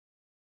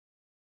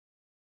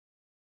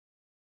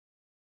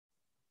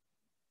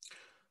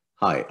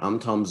Hi, I'm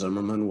Tom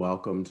Zimmerman.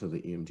 Welcome to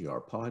the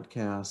EMDR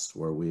podcast,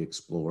 where we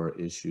explore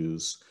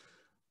issues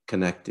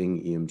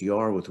connecting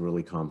EMDR with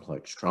really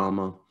complex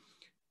trauma.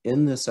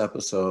 In this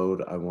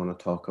episode, I want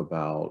to talk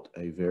about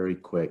a very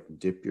quick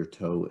dip your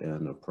toe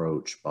in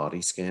approach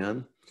body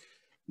scan.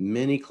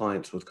 Many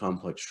clients with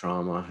complex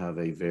trauma have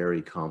a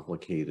very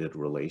complicated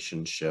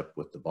relationship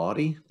with the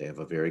body. They have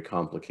a very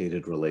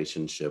complicated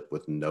relationship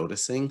with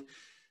noticing.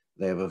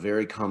 They have a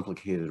very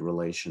complicated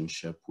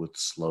relationship with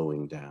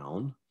slowing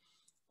down,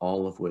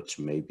 all of which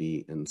may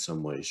be in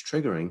some ways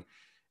triggering.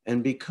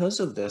 And because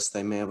of this,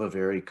 they may have a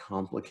very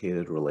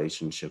complicated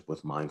relationship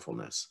with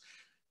mindfulness.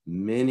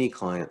 Many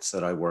clients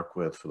that I work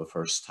with for the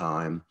first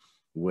time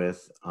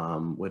with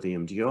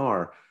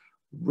EMDR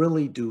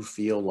really do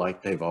feel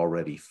like they've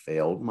already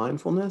failed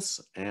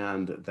mindfulness,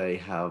 and they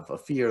have a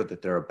fear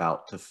that they're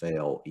about to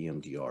fail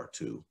EMDR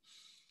too.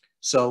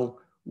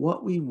 So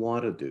what we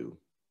want to do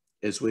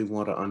is we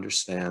want to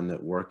understand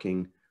that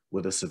working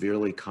with a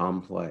severely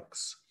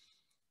complex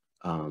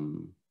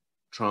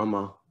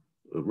trauma,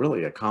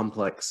 really a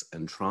complex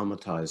and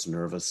traumatized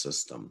nervous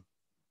system,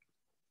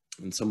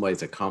 in some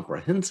ways a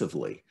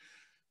comprehensively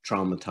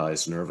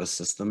traumatized nervous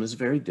system, is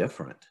very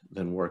different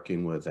than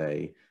working with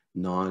a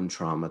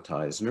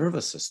non-traumatized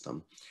nervous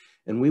system.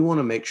 And we want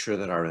to make sure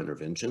that our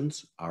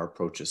interventions, our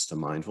approaches to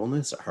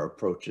mindfulness, our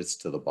approaches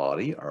to the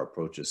body, our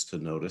approaches to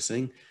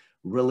noticing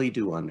really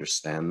do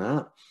understand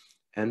that.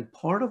 And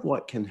part of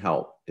what can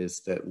help is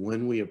that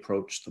when we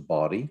approach the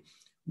body,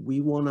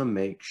 we want to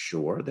make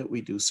sure that we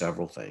do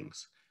several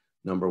things.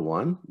 Number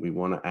one, we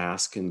want to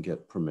ask and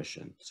get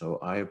permission. So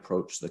I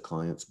approach the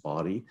client's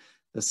body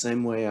the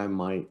same way I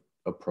might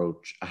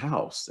approach a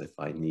house. If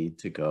I need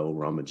to go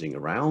rummaging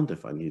around,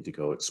 if I need to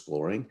go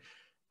exploring,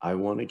 I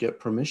want to get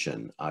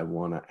permission. I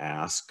want to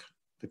ask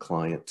the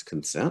client's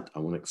consent. I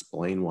want to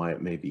explain why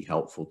it may be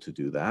helpful to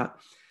do that.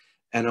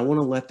 And I want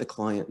to let the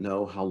client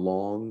know how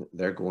long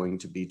they're going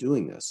to be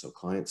doing this. So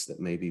clients that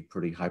may be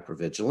pretty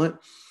hypervigilant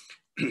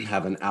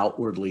have an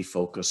outwardly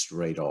focused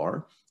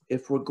radar.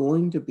 If we're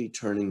going to be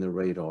turning the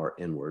radar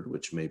inward,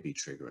 which may be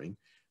triggering,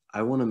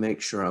 I want to make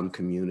sure I'm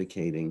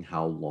communicating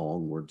how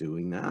long we're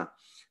doing that,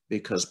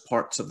 because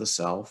parts of the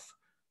self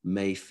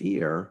may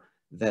fear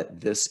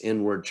that this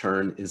inward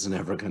turn is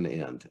never going to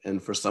end.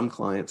 And for some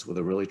clients with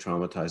a really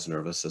traumatized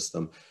nervous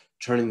system,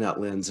 turning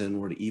that lens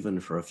inward even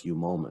for a few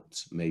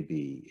moments,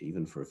 maybe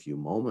even for a few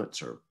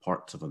moments or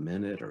parts of a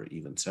minute or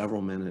even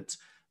several minutes,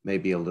 may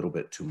be a little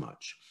bit too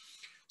much.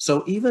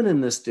 So even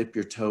in this dip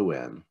your toe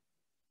in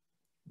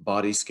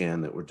body scan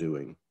that we're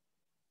doing,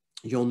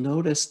 you'll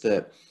notice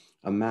that,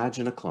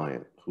 imagine a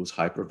client who's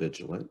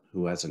hypervigilant,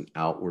 who has an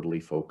outwardly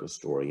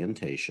focused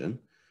orientation,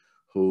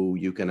 who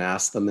you can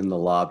ask them in the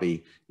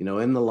lobby,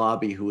 in the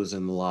lobby, who is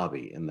in the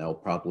lobby, and they'll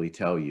probably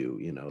tell you,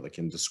 they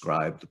can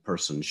describe the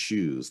person's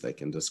shoes, they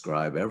can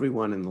describe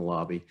everyone in the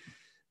lobby,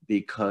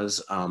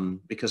 because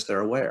they're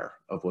aware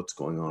of what's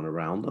going on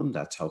around them.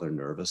 That's how their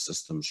nervous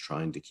system's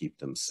trying to keep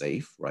them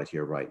safe right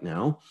here, right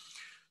now.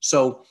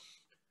 So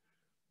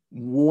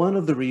one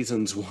of the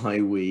reasons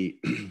why we,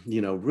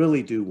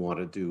 really do want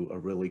to do a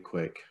really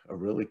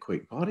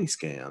quick body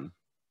scan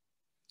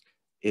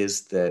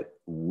is that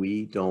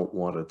we don't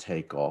want to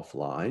take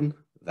offline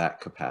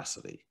that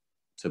capacity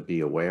to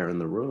be aware in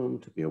the room,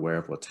 to be aware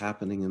of what's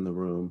happening in the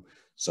room.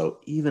 So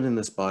even in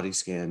this body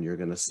scan, you're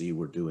going to see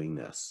we're doing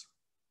this,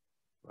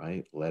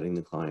 right? Letting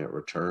the client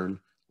return,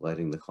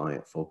 letting the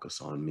client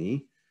focus on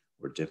me.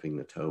 We're dipping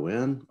the toe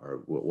in,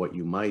 or what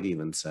you might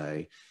even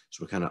say is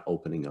we're kind of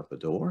opening up a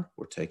door,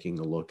 we're taking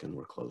a look, and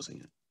we're closing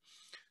it.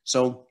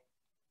 So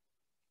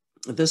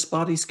this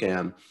body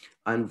scan,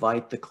 I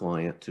invite the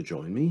client to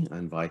join me. I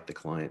invite the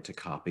client to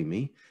copy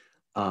me.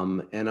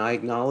 And I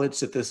acknowledge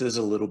that this is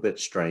a little bit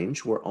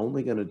strange. We're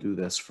only going to do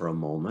this for a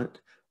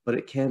moment, but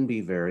it can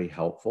be very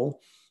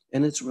helpful.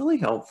 And it's really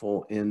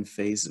helpful in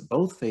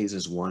both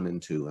phases 1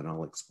 and 2, and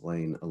I'll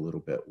explain a little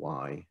bit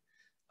why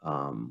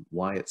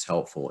it's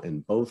helpful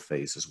in both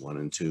phases 1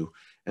 and 2,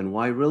 and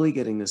why really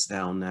getting this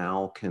down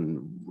now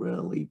can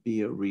really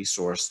be a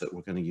resource that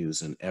we're going to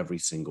use in every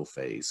single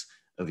phase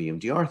of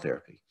EMDR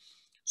therapy.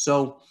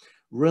 So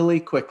really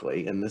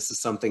quickly, and this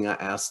is something I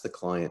asked the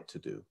client to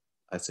do,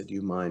 I said, "Do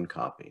you mind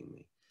copying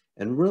me?"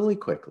 And really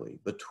quickly,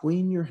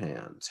 between your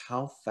hands,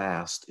 how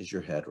fast is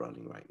your head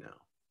running right now?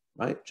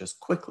 Right? Just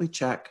quickly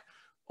check,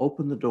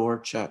 open the door,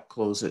 check,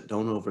 close it,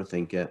 don't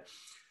overthink it.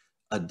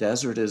 A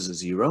desert is a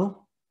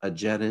 0, a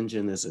jet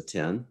engine is a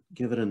 10.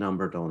 Give it a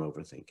number, don't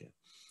overthink it.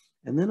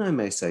 And then I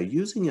may say,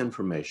 using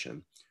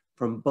information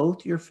from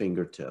both your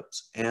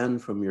fingertips and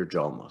from your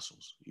jaw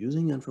muscles,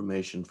 using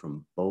information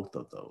from both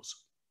of those,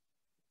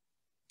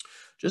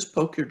 just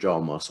poke your jaw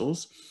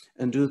muscles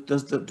and do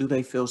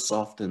they feel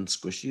soft and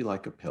squishy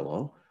like a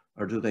pillow,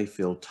 or do they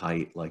feel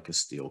tight like a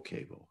steel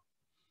cable?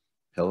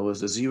 Pillow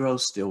is a 0,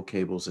 steel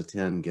cable's a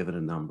 10. Give it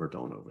a number,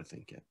 don't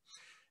overthink it.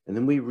 And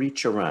then we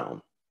reach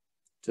around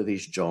to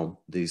these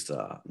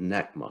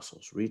neck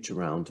muscles. Reach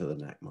around to the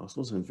neck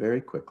muscles, and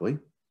very quickly,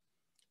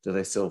 do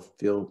they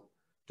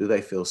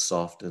feel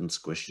soft and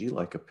squishy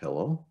like a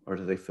pillow, or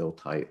do they feel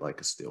tight like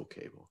a steel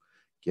cable?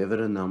 give it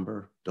a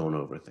number, don't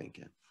overthink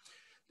it.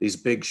 These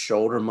big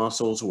shoulder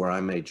muscles, where I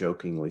may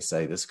jokingly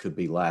say this could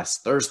be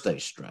last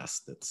Thursday's stress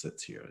that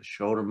sits here,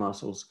 shoulder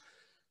muscles,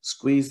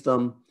 squeeze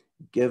them,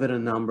 give it a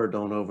number,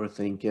 don't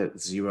overthink it,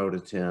 0 to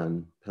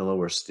 10, pillow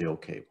or steel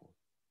cable.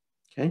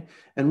 Okay,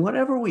 and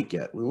whatever we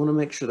get, we want to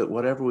make sure that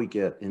whatever we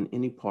get in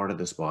any part of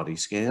this body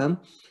scan,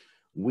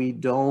 we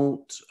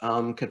don't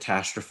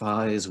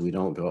catastrophize, we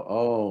don't go,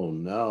 oh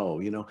no,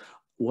 you know,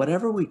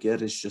 whatever we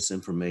get is just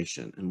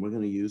information, and we're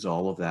going to use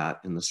all of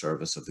that in the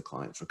service of the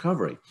client's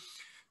recovery.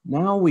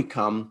 Now we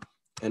come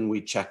and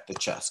we check the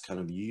chest, kind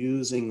of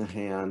using the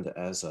hand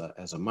as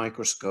a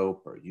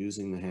microscope, or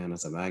using the hand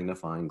as a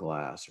magnifying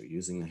glass, or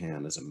using the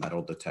hand as a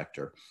metal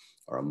detector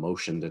or a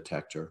motion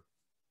detector.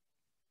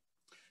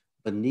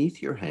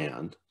 Beneath your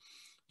hand,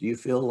 do you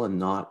feel a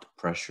knot,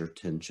 pressure,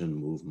 tension,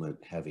 movement,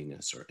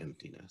 heaviness, or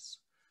emptiness?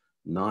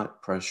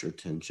 Knot, pressure,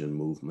 tension,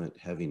 movement,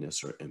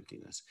 heaviness, or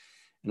emptiness.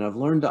 And I've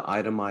learned to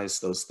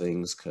itemize those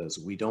things because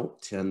we don't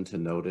tend to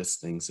notice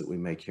things that we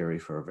may carry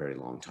for a very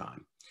long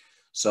time.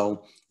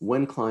 So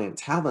when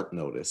clients haven't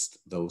noticed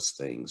those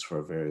things for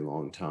a very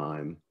long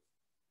time,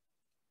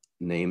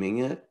 naming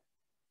it,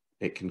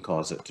 it can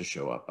cause it to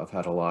show up. I've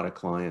had a lot of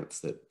clients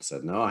that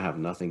said, no, I have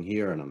nothing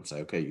here. And I'm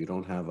saying, okay, you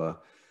don't have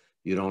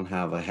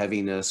a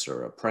heaviness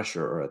or a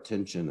pressure or a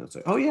tension. And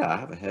say, oh yeah, I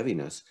have a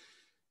heaviness.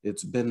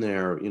 It's been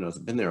there, you know, it's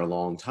been there a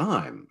long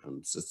time. And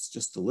it's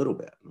just a little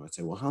bit. And I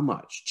say, well, how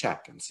much?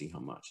 Check and see how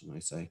much. And I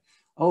say,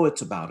 oh,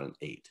 it's about an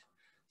 8.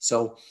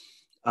 So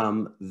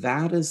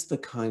that is the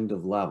kind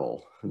of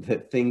level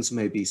that things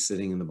may be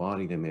sitting in the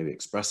body, they may be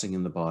expressing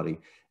in the body,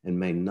 and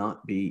may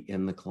not be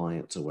in the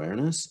client's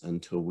awareness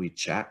until we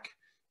check,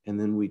 and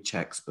then we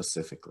check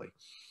specifically.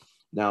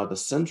 Now, the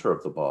center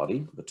of the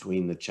body,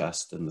 between the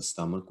chest and the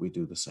stomach, we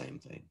do the same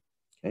thing,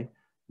 okay?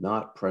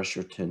 Not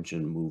pressure,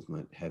 tension,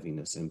 movement,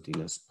 heaviness,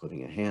 emptiness,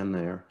 putting a hand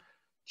there,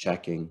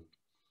 checking.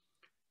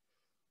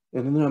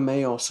 And then I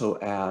may also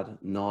add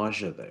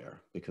nausea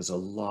there, because a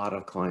lot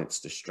of clients'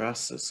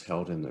 distress is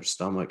held in their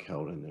stomach,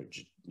 held in their,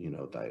 you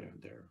know,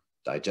 their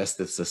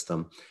digestive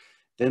system.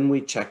 Then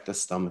we check the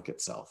stomach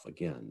itself.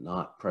 Again,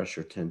 not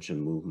pressure, tension,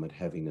 movement,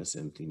 heaviness,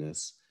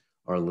 emptiness,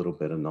 or a little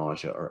bit of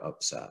nausea or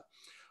upset.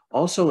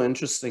 Also,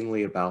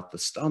 interestingly about the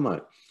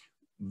stomach,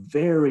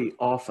 very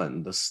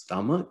often the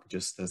stomach,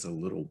 just as a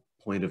little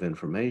point of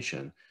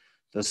information,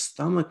 the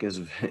stomach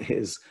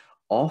is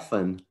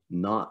often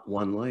not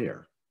one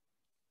layer.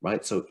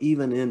 Right? So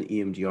even in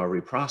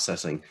EMDR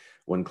reprocessing,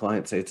 when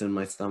clients say it's in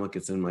my stomach,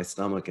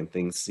 and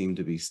things seem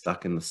to be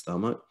stuck in the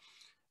stomach,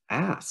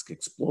 ask,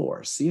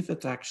 explore, see if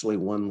it's actually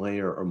one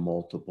layer or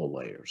multiple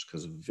layers,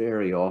 because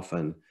very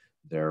often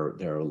there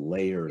are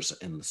layers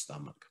in the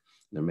stomach.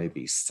 There may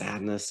be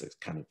sadness, it's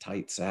kind of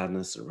tight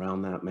sadness.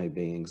 Around that may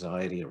be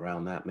anxiety,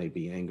 around that may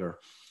be anger.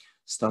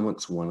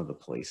 Stomach's one of the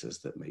places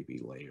that may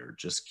be layered.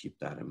 Just keep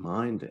that in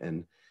mind.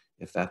 And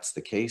if that's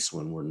the case,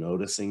 when we're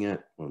noticing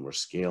it, when we're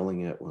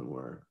scaling it, when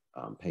we're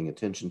paying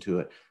attention to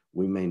it,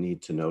 we may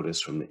need to notice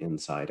from the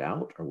inside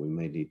out, or we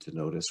may need to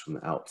notice from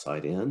the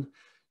outside in,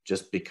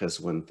 just because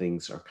when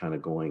things are kind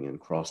of going in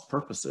cross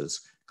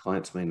purposes,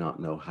 clients may not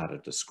know how to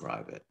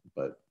describe it,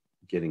 but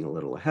getting a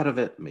little ahead of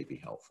it may be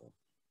helpful.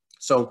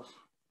 So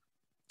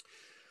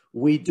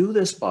we do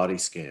this body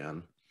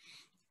scan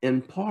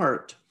in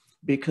part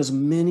because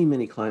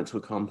many clients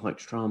with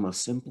complex trauma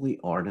simply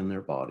aren't in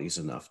their bodies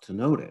enough to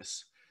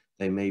notice.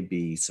 They may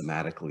be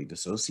somatically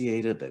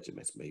dissociated, they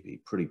may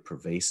be pretty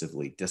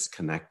pervasively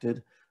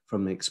disconnected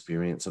from the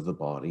experience of the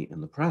body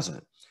in the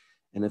present.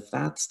 And if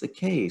that's the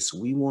case,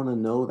 we want to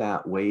know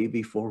that way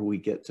before we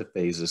get to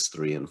phases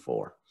 3 and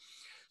 4.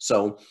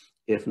 So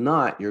if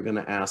not, you're going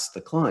to ask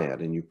the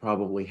client, and you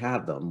probably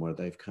had them where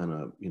they've kind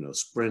of, you know,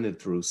 sprinted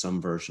through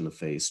some version of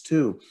phase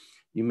 2.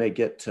 You may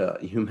get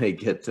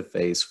to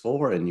phase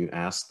 4 and you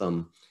ask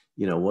them,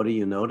 you know, what are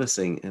you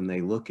noticing? And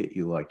they look at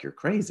you like you're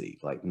crazy,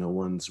 like no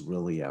one's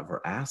really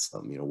ever asked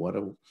them, you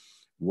know,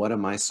 what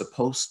am I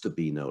supposed to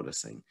be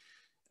noticing?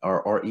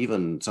 Or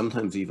even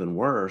sometimes even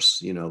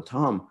worse, you know,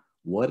 Tom,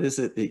 what is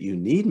it that you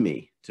need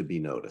me to be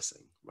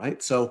noticing,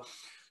 right? So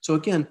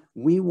again,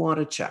 we want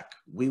to check.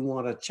 We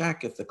want to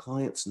check if the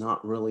client's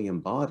not really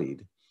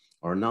embodied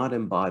or not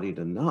embodied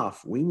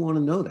enough. We want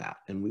to know that,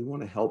 and we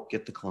want to help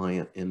get the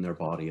client in their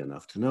body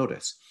enough to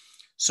notice.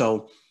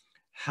 So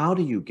how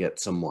do you get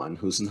someone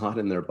who's not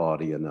in their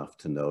body enough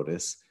to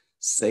notice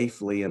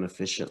safely and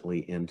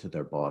efficiently into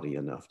their body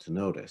enough to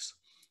notice?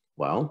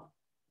 Well,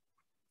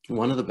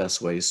 one of the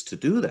best ways to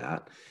do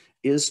that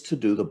is to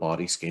do the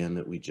body scan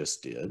that we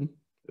just did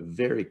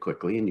very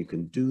quickly. And you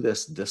can do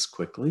this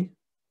quickly,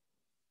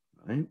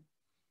 right?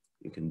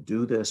 You can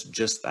do this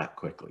just that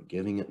quickly,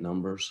 giving it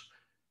numbers,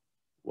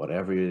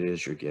 whatever it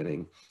is you're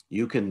getting.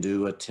 You can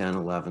do a 10,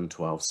 11,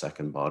 12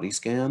 second body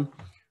scan,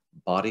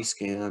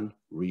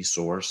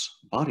 resource,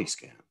 body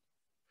scan.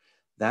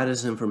 That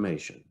is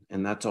information.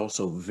 And that's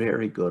also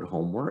very good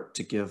homework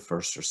to give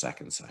first or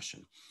second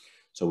session.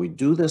 So we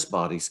do this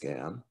body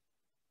scan.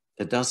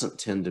 It doesn't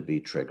tend to be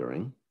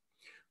triggering.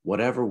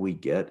 Whatever we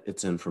get,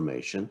 it's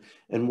information.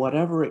 And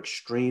whatever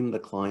extreme the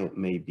client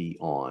may be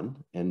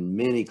on, and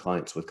many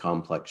clients with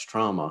complex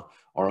trauma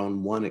are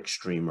on one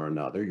extreme or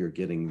another, you're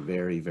getting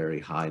very, very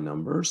high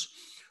numbers,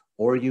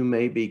 or you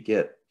may be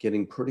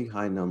getting pretty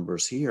high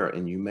numbers here,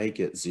 and you may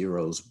get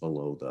zeros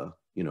below the,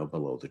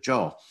 below the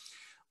jaw.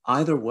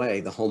 Either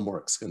way, the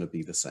homework's going to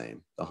be the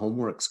same. The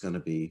homework's going to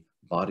be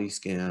body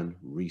scan,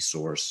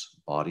 resource,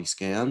 body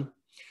scan.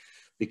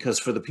 Because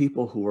for the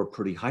people who are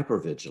pretty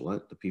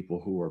hypervigilant, the people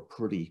who are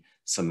pretty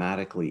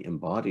somatically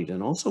embodied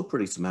and also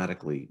pretty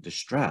somatically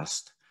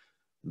distressed,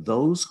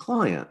 those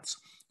clients,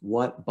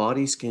 what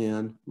body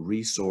scan,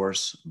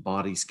 resource,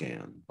 body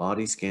scan,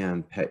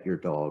 pet your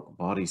dog,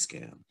 body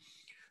scan,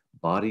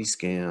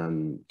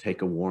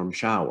 take a warm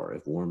shower,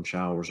 if warm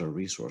showers are a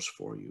resource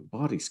for you,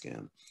 body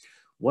scan.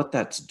 What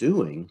that's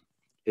doing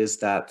is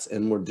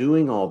and we're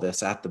doing all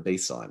this at the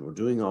baseline. We're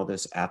doing all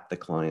this at the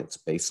client's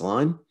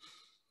baseline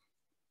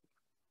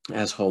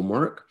as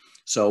homework.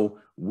 So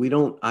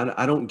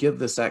I don't give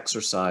this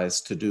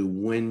exercise to do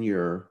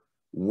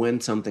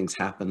when something's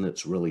happened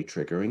that's really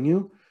triggering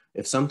you.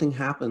 If something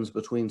happens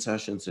between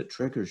sessions that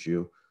triggers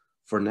you,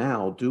 for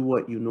now, do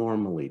what you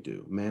normally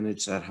do.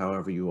 Manage that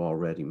however you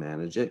already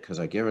manage it, because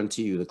I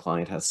guarantee you the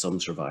client has some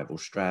survival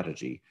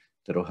strategy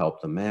that'll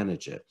help them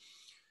manage it.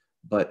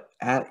 But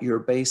at your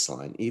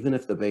baseline, even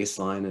if the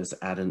baseline is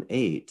at an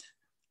 8,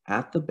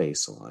 at the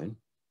baseline,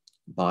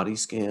 body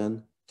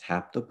scan,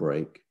 tap the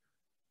brake,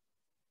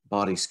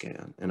 body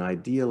scan, and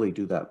ideally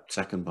do that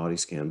second body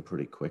scan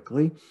pretty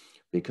quickly,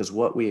 because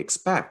what we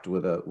expect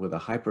with a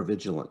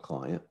hypervigilant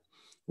client,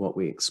 what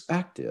we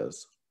expect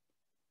is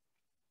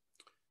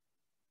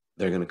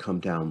they're going to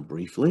come down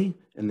briefly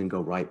and then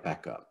go right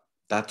back up.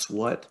 That's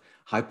what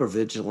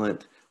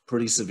hypervigilant,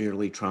 pretty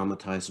severely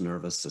traumatized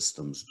nervous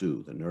systems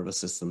do. The nervous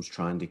system's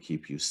trying to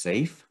keep you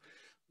safe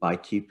by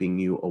keeping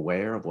you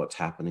aware of what's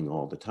happening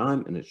all the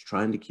time, and it's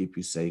trying to keep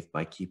you safe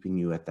by keeping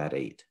you at that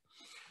 8.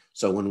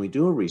 So when we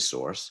do a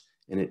resource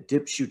and it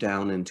dips you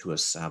down into a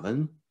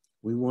 7,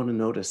 we want to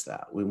notice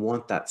that. We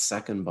want that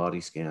second body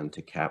scan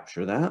to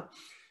capture that.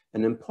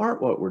 And in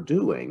part, what we're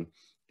doing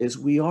is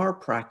we are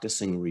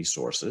practicing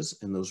resources,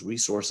 and those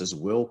resources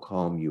will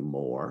calm you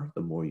more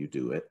the more you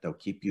do it. They'll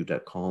keep you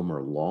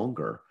calmer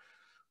longer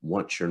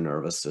once your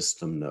nervous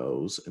system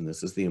knows, and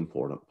this is the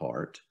important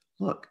part,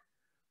 look,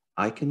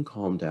 I can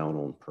calm down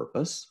on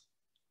purpose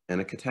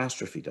and a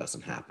catastrophe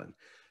doesn't happen.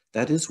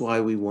 That is why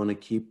we want to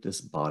keep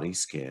this body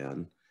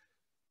scan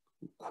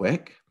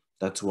quick.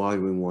 That's why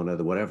we want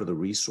to, whatever the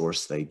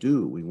resource they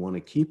do, we want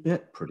to keep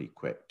it pretty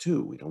quick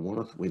too. We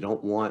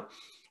don't want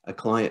a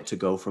client to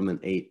go from an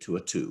 8 to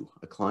a 2.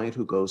 A client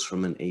who goes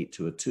from an 8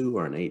 to a 2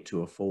 or an 8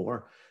 to a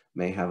 4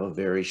 may have a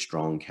very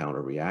strong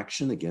counter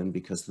reaction, again,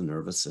 because the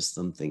nervous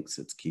system thinks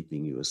it's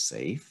keeping you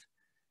safe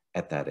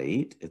at that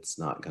 8. It's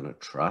not going to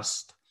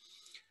trust.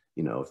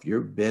 If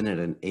you've been at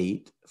an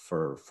 8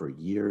 for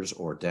years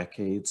or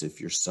decades,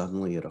 if you're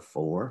suddenly at a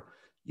 4,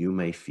 you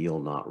may feel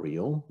not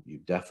real. You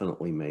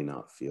definitely may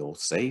not feel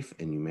safe,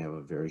 and you may have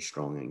a very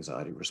strong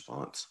anxiety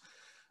response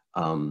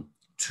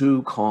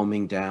to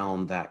calming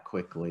down that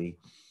quickly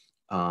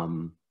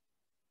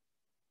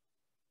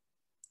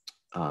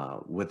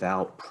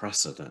without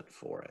precedent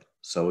for it.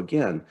 So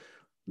again,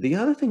 the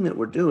other thing that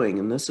we're doing,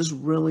 and this is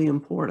really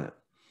important,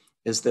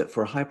 is that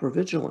for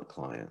hypervigilant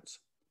clients,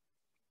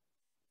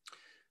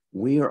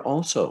 we are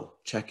also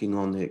checking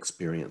on the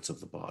experience of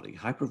the body.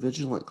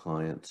 Hypervigilant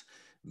clients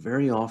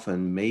very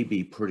often may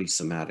be pretty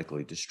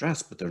somatically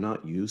distressed, but they're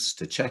not used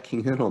to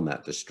checking in on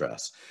that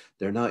distress.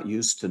 They're not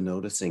used to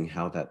noticing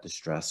how that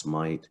distress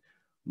might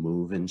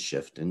move and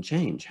shift and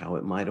change, how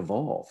it might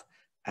evolve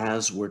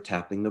as we're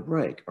tapping the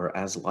brake, or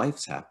as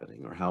life's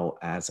happening, or how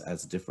as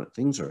different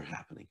things are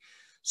happening.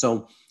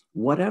 So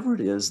whatever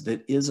it is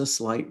that is a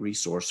slight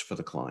resource for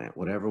the client,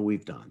 whatever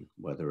we've done,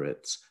 whether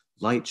it's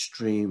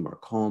Lightstream or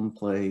Calm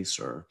Place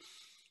or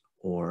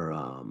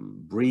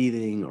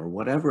breathing or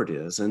whatever it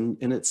is, and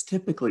it's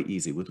typically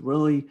easy with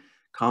really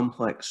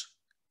complexly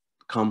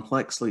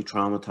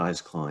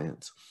traumatized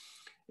clients.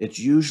 It's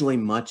usually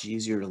much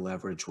easier to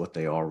leverage what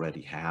they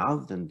already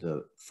have than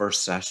the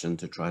first session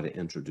to try to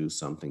introduce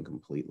something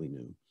completely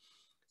new.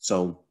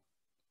 So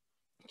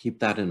keep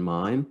that in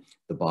mind.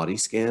 The body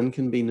scan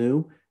can be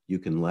new. You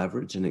can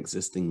leverage an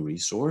existing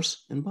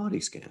resource and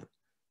body scan,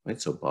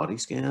 right? So body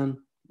scan,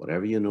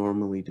 whatever you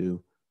normally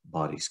do,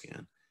 body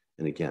scan.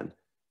 And again,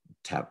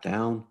 tap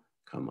down,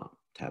 come up,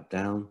 tap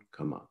down,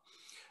 come up.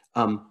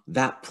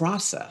 That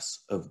process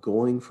of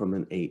going from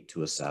an 8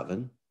 to a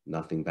 7,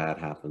 nothing bad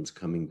happens,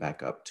 coming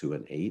back up to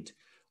an 8,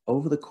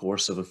 over the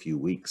course of a few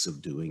weeks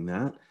of doing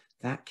that,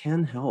 that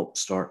can help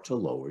start to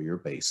lower your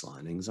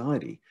baseline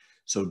anxiety.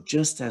 So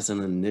just as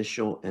an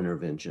initial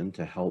intervention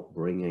to help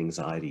bring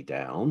anxiety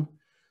down,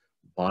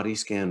 body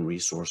scan,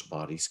 resource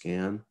body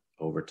scan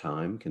over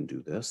time can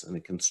do this, and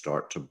it can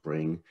start to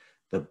bring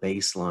the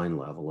baseline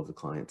level of the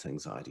client's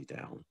anxiety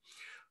down.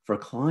 For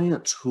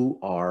clients who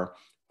are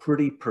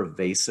pretty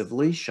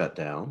pervasively shut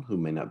down, who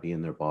may not be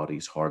in their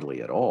bodies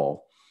hardly at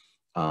all,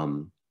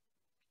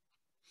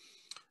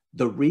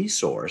 The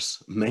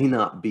resource may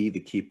not be the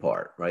key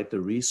part, right?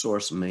 The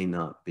resource may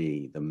not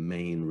be the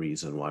main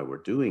reason why we're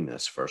doing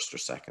this first or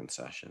second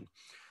session.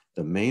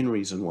 The main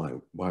reason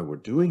why we're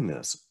doing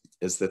this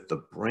is that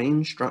the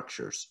brain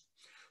structures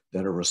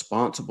that are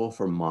responsible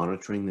for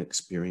monitoring the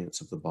experience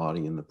of the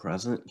body in the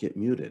present get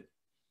muted,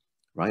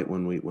 right?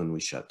 When we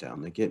shut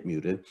down, they get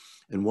muted.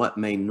 And what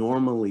may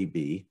normally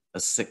be a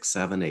 6,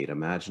 7, 8,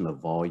 imagine a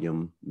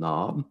volume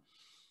knob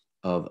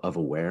of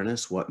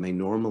awareness, what may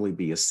normally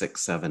be a 6,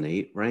 7,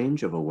 8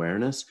 range of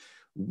awareness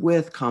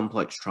with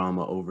complex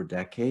trauma over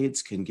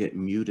decades can get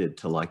muted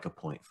to like a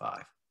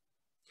 0.5.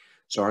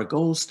 So our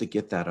goal is to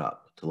get that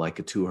up to like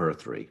a 2 or a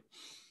 3,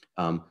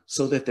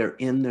 so that they're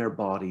in their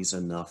bodies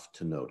enough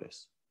to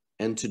notice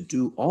and to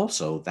do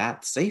also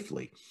that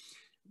safely.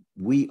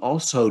 We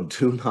also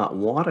do not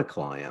want a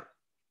client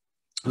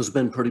who's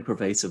been pretty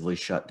pervasively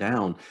shut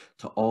down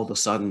to all of a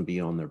sudden be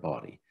on their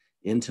body,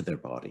 into their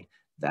body.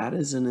 That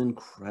is an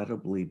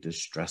incredibly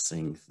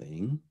distressing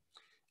thing.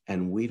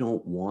 And we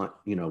don't want,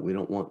 we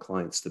don't want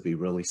clients to be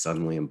really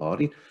suddenly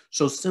embodied.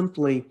 So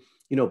simply,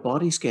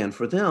 body scan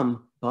for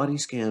them, body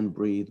scan,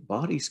 breathe,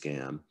 body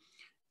scan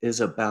is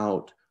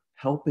about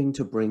helping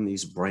to bring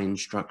these brain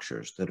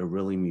structures that are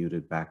really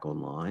muted back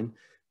online.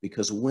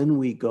 Because when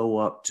we go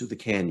up to the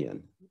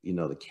canyon,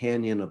 the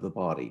canyon of the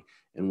body,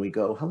 and we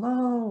go,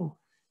 hello,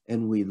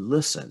 and we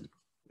listen,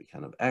 we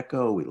kind of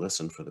echo, we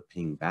listen for the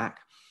ping back.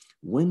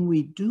 When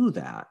we do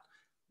that,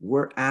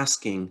 we're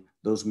asking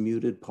those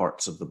muted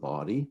parts of the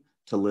body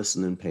to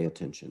listen and pay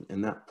attention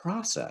in that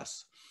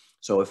process.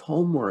 So if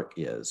homework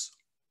is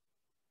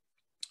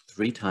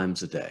 3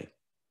 times a day,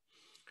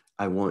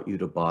 I want you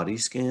to body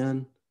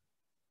scan,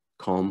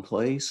 Calm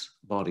Place,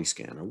 body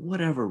scan, or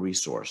whatever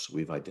resource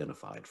we've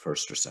identified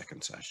first or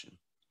second session.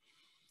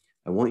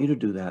 I want you to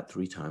do that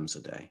 3 times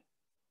a day,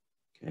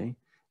 okay?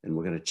 And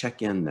we're going to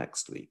check in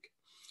next week.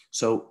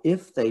 So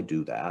if they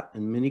do that,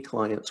 and many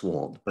clients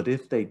won't, but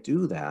if they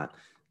do that,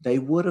 they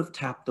would have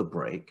tapped the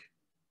brake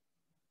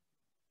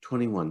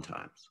 21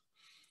 times.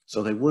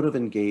 So they would have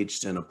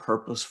engaged in a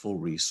purposeful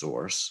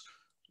resource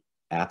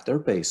at their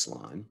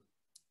baseline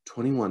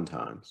 21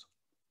 times.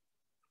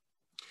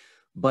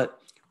 But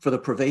for the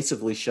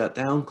pervasively shut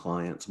down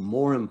clients,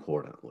 more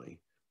importantly,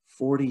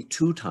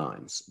 42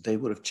 times they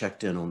would have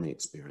checked in on the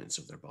experience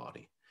of their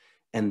body.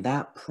 And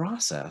that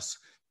process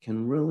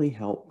can really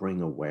help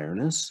bring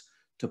awareness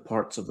to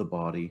parts of the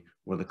body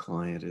where the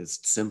client is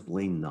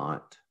simply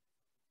not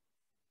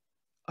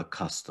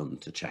accustomed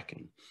to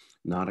checking,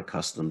 not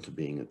accustomed to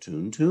being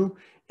attuned to,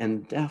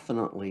 and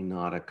definitely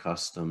not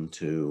accustomed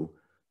to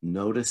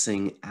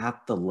noticing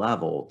at the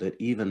level that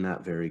even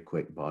that very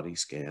quick body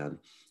scan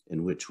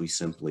in which we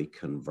simply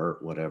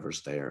convert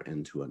whatever's there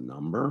into a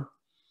number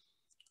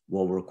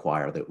will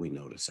require that we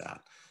notice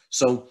that.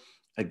 So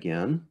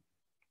again,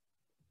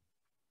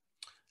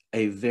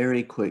 a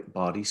very quick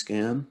body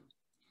scan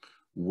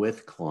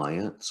with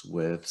clients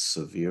with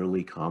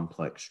severely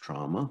complex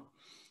trauma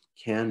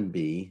can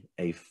be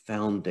a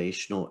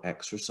foundational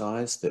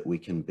exercise that we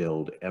can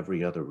build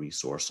every other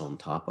resource on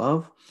top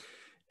of.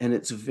 And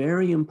it's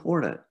very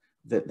important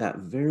that that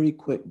very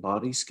quick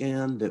body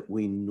scan that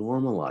we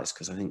normalize,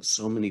 because I think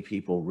so many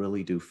people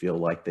really do feel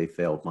like they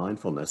failed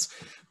mindfulness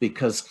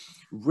because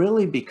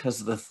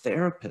the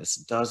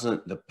therapist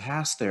the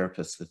past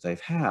therapists that they've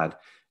had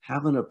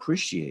haven't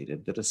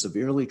appreciated that a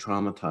severely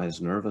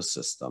traumatized nervous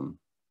system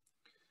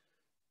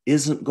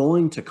isn't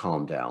going to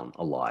calm down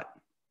a lot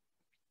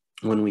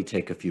when we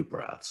take a few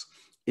breaths,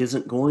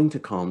 isn't going to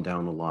calm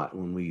down a lot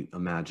when we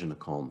imagine a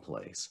calm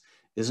place,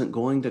 isn't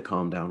going to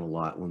calm down a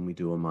lot when we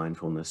do a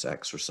mindfulness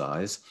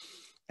exercise.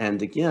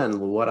 And again,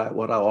 what I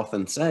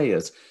often say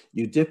is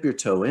you dip your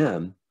toe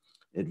in,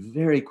 it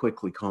very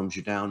quickly calms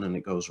you down and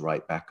it goes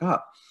right back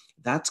up.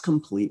 That's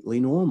completely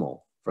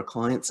normal for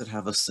clients that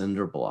have a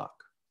cinder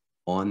block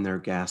on their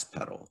gas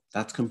pedal.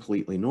 That's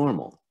completely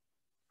normal.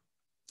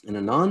 In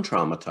a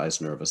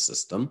non-traumatized nervous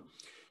system,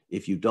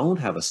 if you don't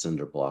have a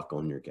cinder block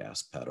on your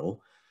gas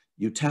pedal,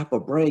 you tap a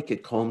brake,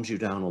 it calms you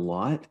down a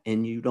lot,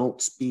 and you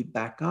don't speed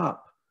back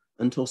up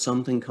until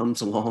something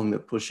comes along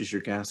that pushes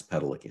your gas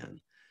pedal again.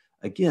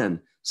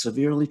 Again,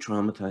 severely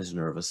traumatized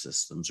nervous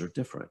systems are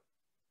different.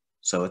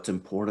 So it's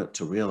important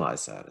to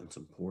realize that. It's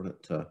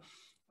important to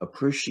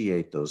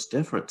appreciate those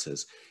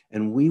differences.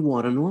 And we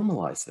want to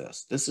normalize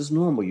this. This is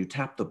normal. You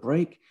tap the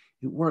brake,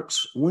 it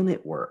works when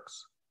it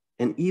works.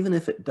 And even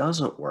if it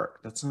doesn't work,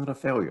 that's not a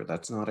failure.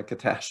 That's not a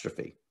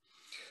catastrophe.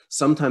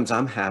 Sometimes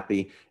I'm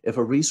happy if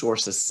a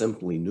resource is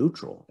simply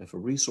neutral. If a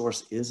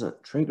resource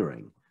isn't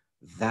triggering,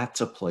 that's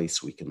a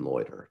place we can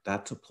loiter.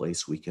 That's a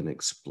place we can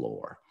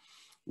explore.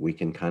 We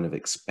can kind of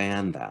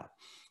expand that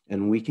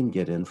and we can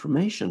get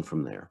information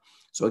from there.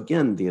 So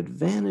again, the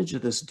advantage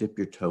of this dip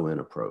your toe in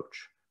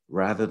approach,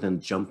 rather than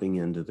jumping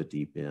into the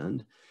deep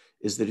end,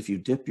 is that if you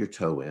dip your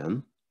toe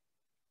in,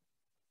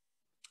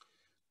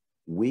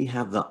 we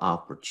have the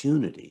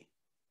opportunity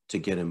to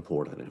get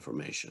important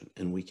information,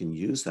 and we can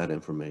use that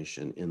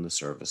information in the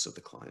service of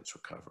the client's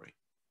recovery.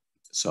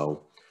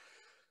 So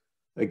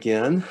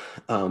again,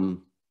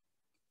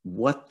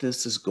 What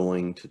this is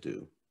going to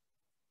do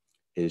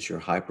is your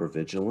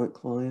hypervigilant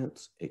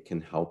clients, it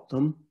can help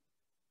them,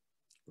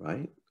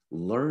 right?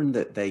 Learn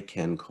that they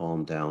can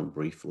calm down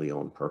briefly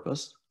on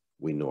purpose.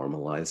 We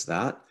normalize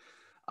that.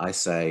 I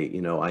say,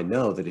 you know, I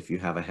know that if you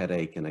have a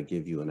headache and I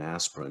give you an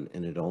aspirin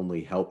and it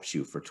only helps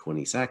you for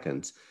 20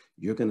 seconds,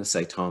 you're going to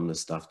say, Tom, this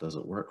stuff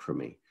doesn't work for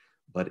me.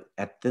 But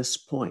at this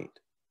point,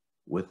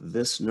 with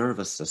this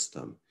nervous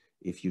system,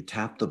 if you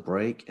tap the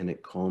brake and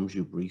it calms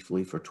you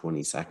briefly for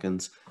 20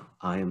 seconds,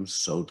 I am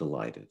so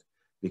delighted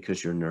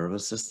because your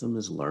nervous system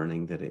is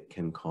learning that it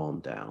can calm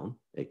down.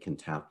 It can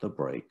tap the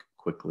brake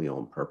quickly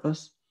on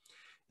purpose.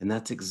 And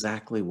that's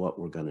exactly what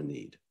we're going to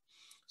need.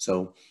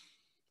 So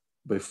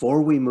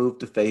before we move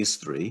to phase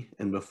 3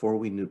 and before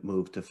we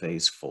move to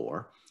phase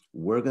 4,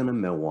 we're going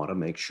to want to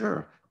make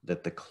sure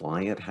that the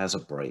client has a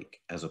brake.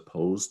 As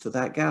opposed to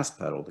that gas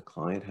pedal, the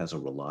client has a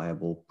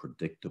reliable,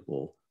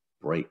 predictable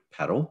brake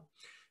pedal.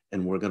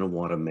 And we're going to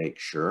want to make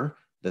sure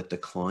that the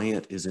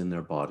client is in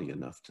their body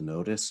enough to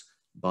notice.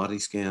 Body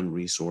scan,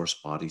 resource,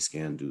 body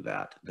scan do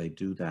that. They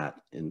do that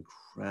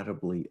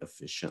incredibly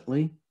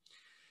efficiently.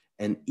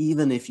 And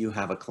even if you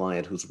have a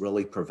client who's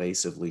really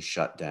pervasively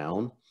shut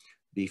down,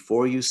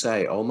 before you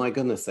say, oh my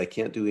goodness, they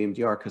can't do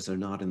EMDR because they're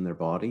not in their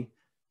body,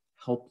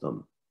 help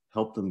them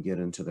get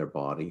into their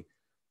body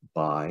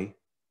by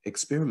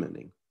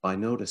experimenting, by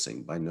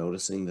noticing by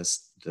noticing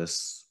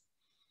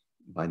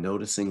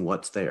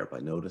what's there, by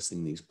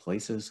noticing these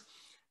places.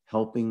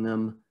 Helping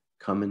them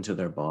come into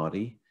their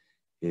body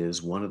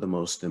is one of the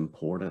most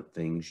important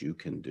things you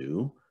can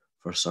do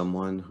for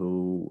someone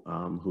who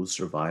whose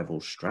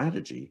survival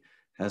strategy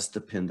has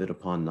depended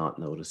upon not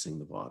noticing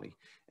the body.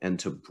 And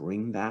to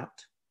bring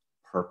that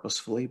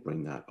purposefully,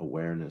 bring that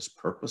awareness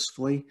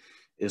purposefully,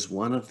 is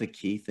one of the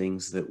key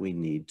things that we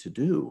need to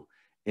do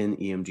in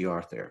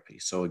EMDR therapy.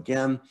 So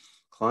again,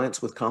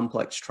 clients with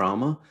complex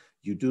trauma,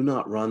 you do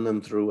not run them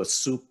through a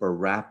super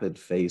rapid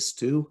phase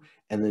 2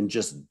 and then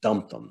just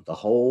dump them the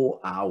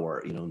whole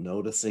hour, you know,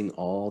 noticing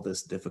all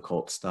this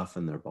difficult stuff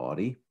in their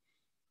body.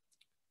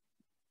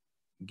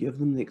 Give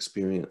them the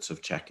experience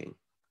of checking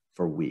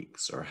for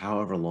weeks or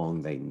however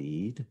long they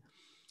need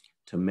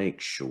to make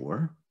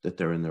sure that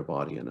they're in their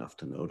body enough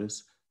to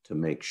notice, to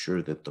make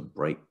sure that the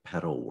brake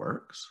pedal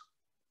works,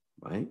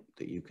 right?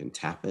 That you can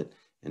tap it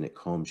and it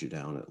calms you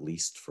down at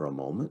least for a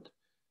moment.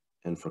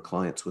 And for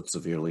clients with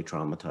severely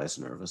traumatized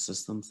nervous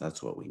systems,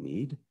 that's what we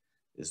need,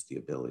 is the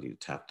ability to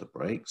tap the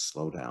brake,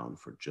 slow down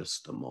for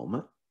just a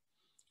moment,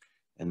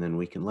 and then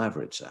we can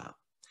leverage that.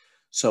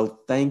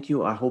 So thank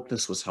you. I hope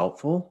this was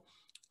helpful.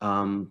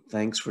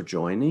 Thanks for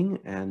joining,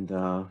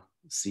 and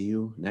see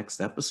you next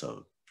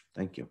episode.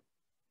 Thank you.